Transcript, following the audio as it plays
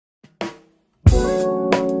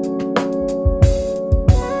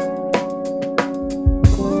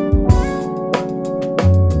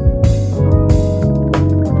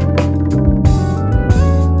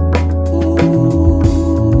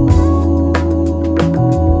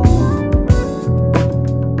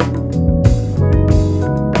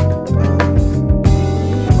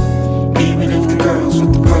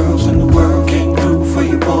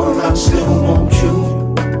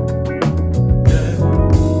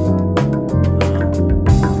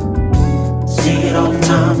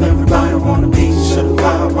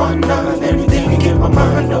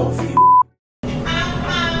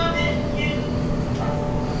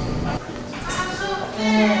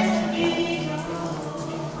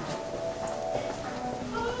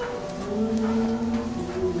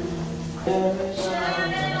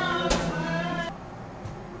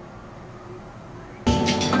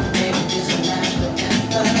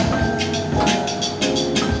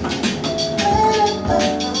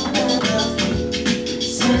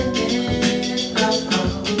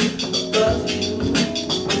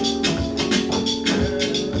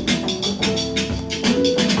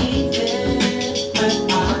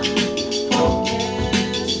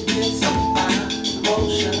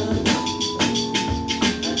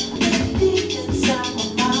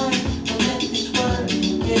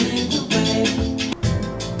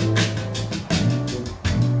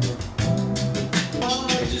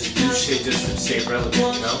shit just to stay relevant,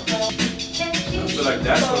 you know? I feel like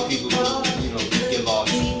that's where people, you know, get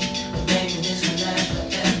lost.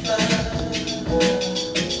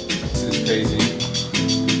 This is crazy.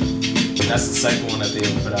 That's the second one that they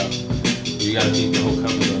ever put out. You gotta keep the whole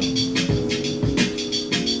cover though.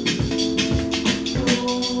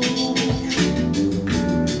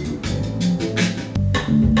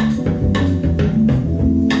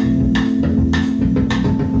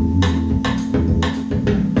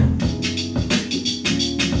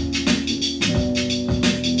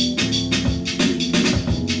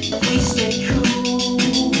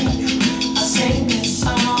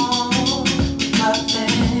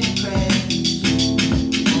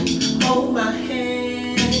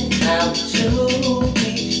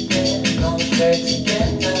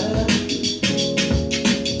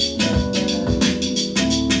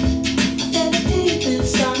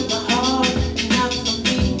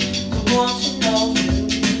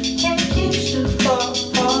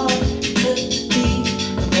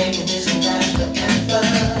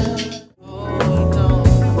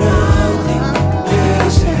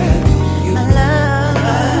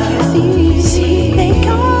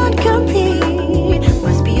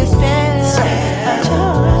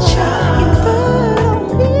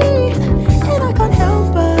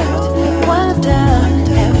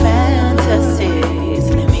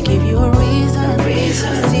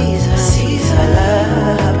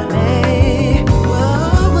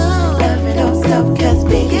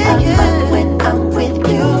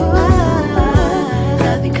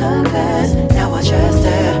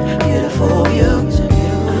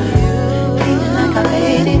 Feeling like I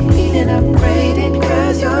made it, feeling upgraded,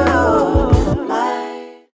 'cause you're